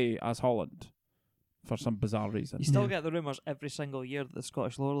play as Holland for some bizarre reason. You still Yeah. get the rumours every single year that the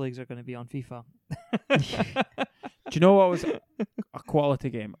Scottish lower leagues are going to be on FIFA. Do you know what was a quality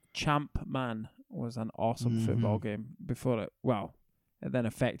game? Champ Man was an awesome Mhm. football game before it. Well, it then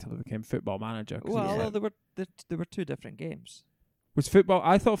effectively became Football Manager. 'Cause it was Well, like- there were two different games. was football.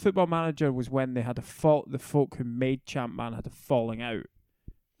 I thought Football Manager was when they had a fault. The folk who made Champ Man had a falling out,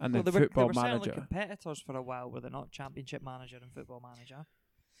 and Well, then they were Football certainly Manager. competitors for a while, were they not? Championship Manager and Football Manager.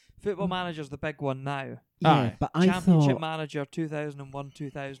 Football Manager's the big one now. Yeah, Aye. but I Championship thought Manager 2001,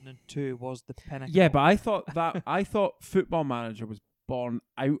 2002 was the pinnacle. Yeah, but I thought Football Manager was born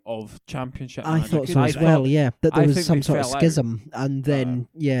out of Championship I Manager. thought 'cause so I as thought- well. Yeah, that there I was think some they sort of fell out. schism, and then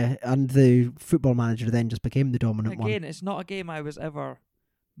and the Football Manager then just became the dominant one. Again, it's not a game I was ever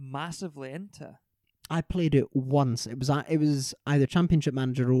massively into. I played it once. It was either Championship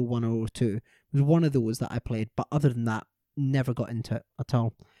Manager 01 or 02. It was one of those that I played, but other than that, never got into it at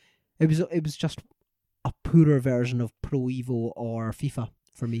all. It was just a poorer version of Pro Evo or FIFA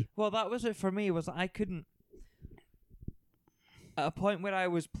for me. Well, that was it for me. Was I couldn't. At a point where I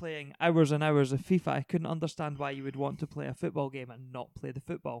was playing hours and hours of FIFA, I couldn't understand why you would want to play a football game and not play the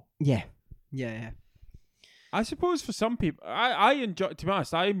football. Yeah. Yeah. I suppose for some people, I enjoy. To be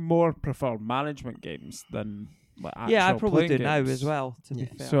honest, I more prefer management games than like Yeah, I actual probably do playing now games. as well. To be Yeah.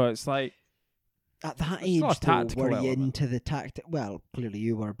 fair, So it's like At that It's age, not a though, tactical were you element. into the tactic? Well, clearly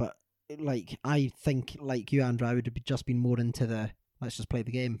you were, but like I think, like you, Andrew, I would have just been more into the let's just play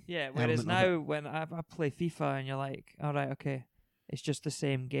the game. yeah. Whereas element of now, when I play FIFA, and you're like, all right, okay, it's just the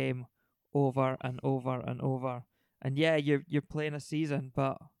same game over and over and over. And yeah, you're playing a season,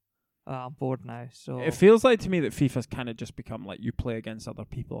 but I'm bored now. So it feels like to me that FIFA's kind of just become like you play against other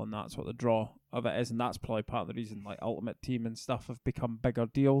people, and that's what the draw of it is, and that's probably part of the reason like Ultimate Team and stuff have become bigger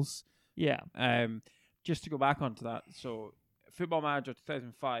deals. yeah, Just to go back onto that, so Football Manager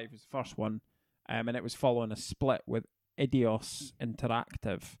 2005 was the first one, and it was following a split with Idios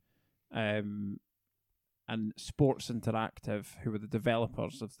Interactive and Sports Interactive, who were the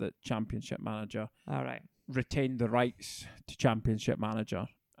developers of the Championship Manager, all right. retained the rights to Championship Manager.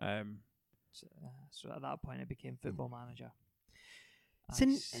 So at that point, it became Football Manager.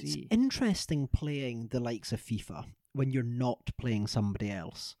 It's interesting playing the likes of FIFA when you're not playing somebody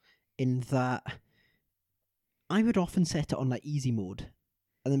else, in that I would often set it on like easy mode,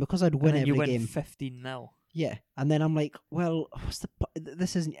 and then because I'd win and then you every win game, 15-0. yeah, and then I'm like, well,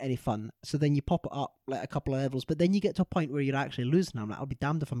 this isn't any fun. So then you pop it up like a couple of levels, but then you get to a point where you're actually losing. I'm like, I'll be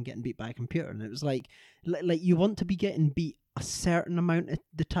damned if I'm getting beat by a computer. And it was like you want to be getting beat a certain amount of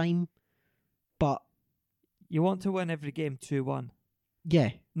the time, but You want to win every game 2-1.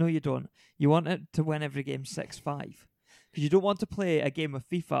 yeah, No, you don't. You want it to win every game 6-5. Because you don't want to play a game of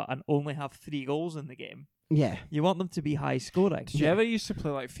FIFA and only have 3 goals in the game. yeah, You want them to be high scoring. Did you ever used to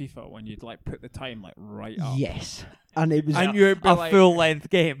play like FIFA when you'd like put the time like right up? yes, and it was And you'd be A like, full-length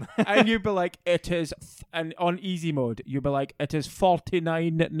game. and you'd be like, it is, and on easy mode, you'd be like, it is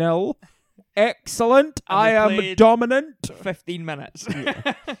 49-0. Excellent. And I we am played- dominant. 15 minutes.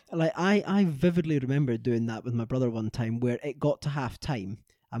 like I vividly remember doing that with my brother one time, where it got to half time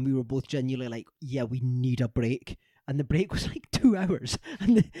and we were both genuinely like, yeah, we need a break. And the break was like 2 hours,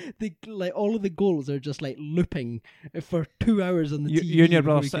 and the like all of the goals are just like looping for 2 hours on the TV. You and your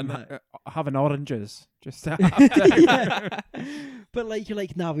brother before we sitting come back. having oranges. Just Yeah. But like you're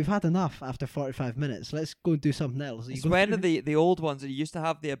like, nah, we've had enough after 45 minutes. Let's go do something else. You It's go when through- the old ones, you used to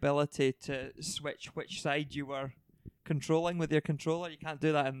have the ability to switch which side you were controlling with your controller. You can't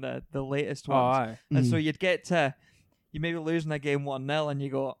do that in the latest Oh, ones. aye. And so Mm. you'd get to, you may be losing a game 1-0 and you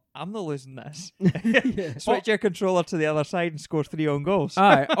go, I'm not losing this. Yeah. Switch your controller to the other side and score 3 own goals.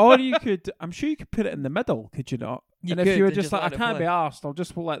 Aye. Or you could, I'm sure you could put it in the middle, could you not? And if you were just like, I can't be arsed, I'll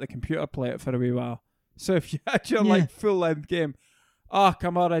just let the computer play it for a wee while. So if you had your like full length game,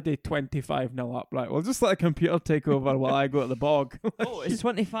 I'm already 25-0 up, right? Well, just let the computer take over while I go to the bog. Oh, it's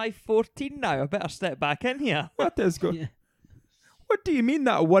 25-14 now. I better step back in here. What is going? Yeah. What do you mean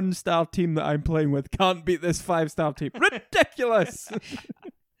that a 1-star team that I'm playing with can't beat this 5-star team? Ridiculous.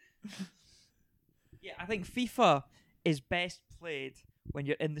 Yeah, I think FIFA is best played when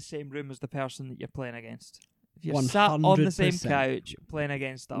you're in the same room as the person that you're playing against. If you're sat on the same 100%. couch playing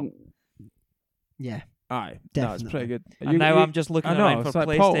against them. Yeah. Aye, Definitely. that's pretty good. And now I'm just looking around for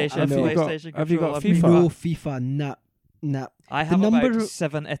like, Paul, PlayStation. have you got FIFA? No FIFA, nah. I have number about of-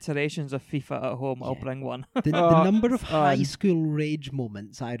 7 iterations of FIFA at home. I'll bring one. The number of high school rage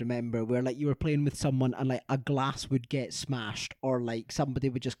moments I remember where like you were playing with someone and like a glass would get smashed or like somebody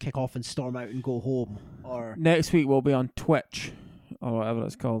would just kick off and storm out and go home or Next week we'll be on Twitch or whatever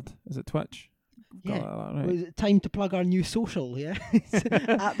it's called. Is it Twitch? yeah. Got that right. Was it time to plug our new social, yeah?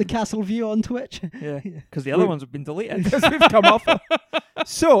 At the Castle View on Twitch. Yeah, because the other ones have been deleted. Because we've come off.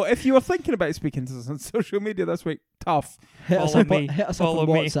 So, if you were thinking about speaking to us on social media this week, tough. Hit us Follow up on me. Follow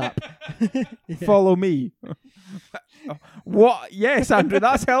me. WhatsApp. Yeah. Follow me. What? Yes, Andrew,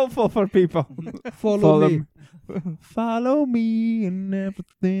 that's helpful for people. Follow me. Follow me and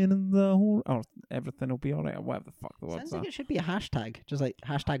everything in the whole... Or everything will be alright, or whatever the fuck the words Sounds are. like it should be a hashtag, just like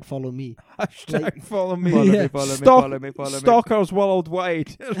hashtag follow me. Hashtag like- follow me. Follow Yeah. me, follow me, Stalk- follow me, follow me. Stalkers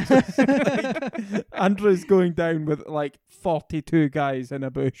worldwide. Like, Andrew's going down with like 42 guys in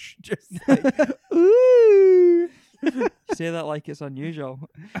a bush. Just like, ooh. Say that like it's unusual.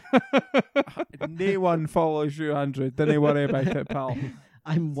 No one follows you, Andrew. Don't worry about it, pal.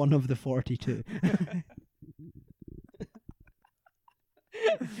 I'm one of the 42.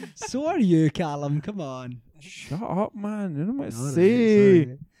 So are you, Callum. Come on. Shut up, man. You know what to All right, say.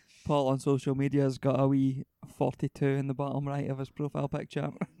 sorry. Paul on social media has got a wee 42 in the bottom right of his profile picture.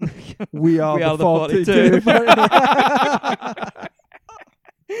 We are We the are the 42. 42.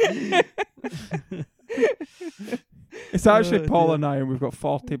 It's actually Oh, Paul dear. and I, and we've got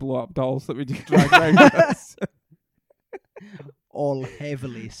 40 blow-up dolls that we just drag around with us. All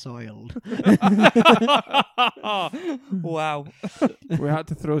heavily soiled. Wow. We had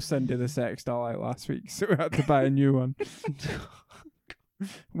to throw Cindy the sex doll out last week, so we had to buy a new one.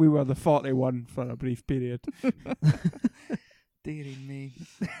 We were the 41 for a brief period. Dearie me.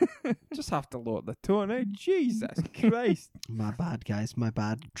 Just have to lower the tone, eh? Jesus Christ. My bad, guys. My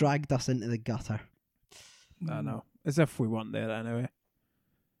bad. Dragged us into the gutter. I know. As if we weren't there anyway.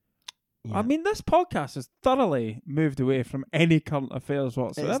 Yeah. I mean, this podcast has thoroughly moved away from any current affairs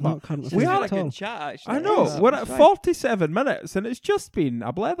whatsoever. It's not current This We has affairs been are a at all. good chat, actually. I know. Yeah, We're that's at right. 47 minutes, and it's just been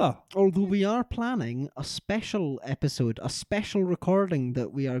a blether. Although we are planning a special episode, a special recording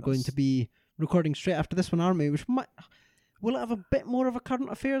that we are going to be recording straight after this one, aren't we? Which might... Will it have a bit more of a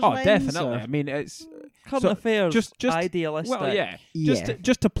current affairs Oh, lens, definitely. or- I mean, it's... Current So, affairs, just idealistic. Well, yeah. Yeah.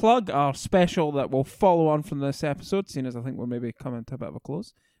 Just to plug our special that will follow on from this episode, seeing as I think we're maybe coming to a bit of a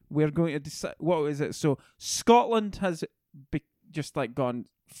close. We're going to decide... What is it? So, Scotland has just like gone,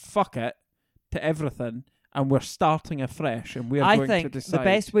 fuck it, to everything, and we're starting afresh, and we're I going to think decide... the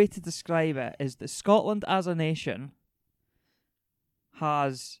best way to describe it is that Scotland as a nation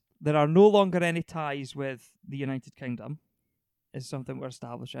has... There are no longer any ties with the United Kingdom, is something we're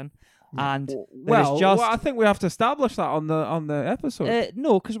establishing. And Well, just- I think we have to establish that on the episode.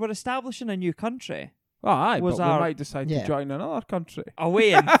 no, because we're establishing a new country. Oh, aye, was but we our- might decide Yeah. to join another country.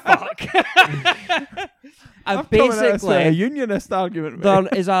 Away and fuck. I'm And coming at this with a basically, unionist argument. mate. there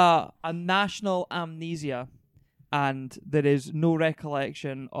is a national amnesia, and there is no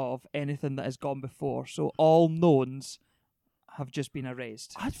recollection of anything that has gone before. So all knowns have just been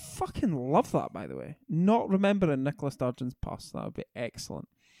erased. I'd fucking love that, by the way. Not remembering Nicola Sturgeon's past. That would be excellent.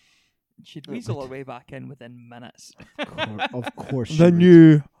 She'd weasel her way back in within minutes. Of course. The she would.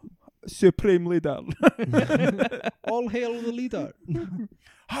 new supreme leader. All hail the leader.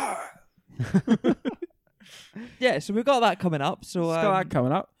 Yeah, so we've got that coming up. So It's got that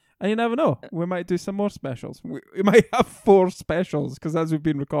coming up. And you never know. We might do some more specials. We might have 4 specials, because as we've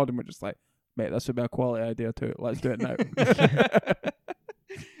been recording, we're just like, mate, this would be a quality idea too. Let's do it now.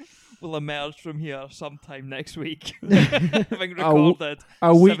 we'll emerge from here sometime next week, having recorded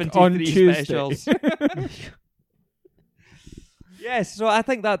a week 73 on Tuesday. specials. Yes, so I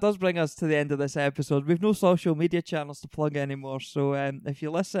think that does bring us to the end of this episode. We've no social media channels to plug anymore, so if you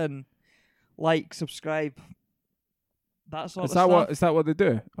listen, like, subscribe, that sort Is of that stuff. is that what they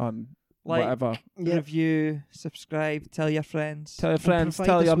do on Like, whatever? Yeah. review, subscribe, tell your friends. Tell your friends, Provide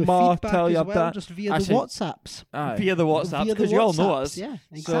tell us your with ma, feedback tell as your well, dad. just via Actually- the WhatsApps. Aye. Via the WhatsApp, Via the because you all know WhatsApps, us. Yeah, So-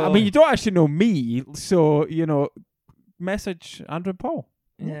 exactly. I mean, you don't actually know me, so, you know, message Andrew and Paul.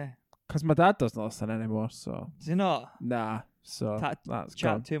 Yeah. Because my dad doesn't listen anymore, so Does he not? nah. So that's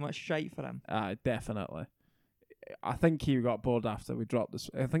Chat gone. too much shite for him. Definitely. I think he got bored after we dropped this.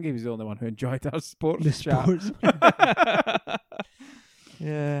 I think he was the only one who enjoyed our sports The chat. sports.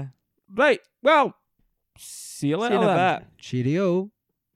 Yeah. Right. Well, see you See later. you in a then. bit. Cheerio.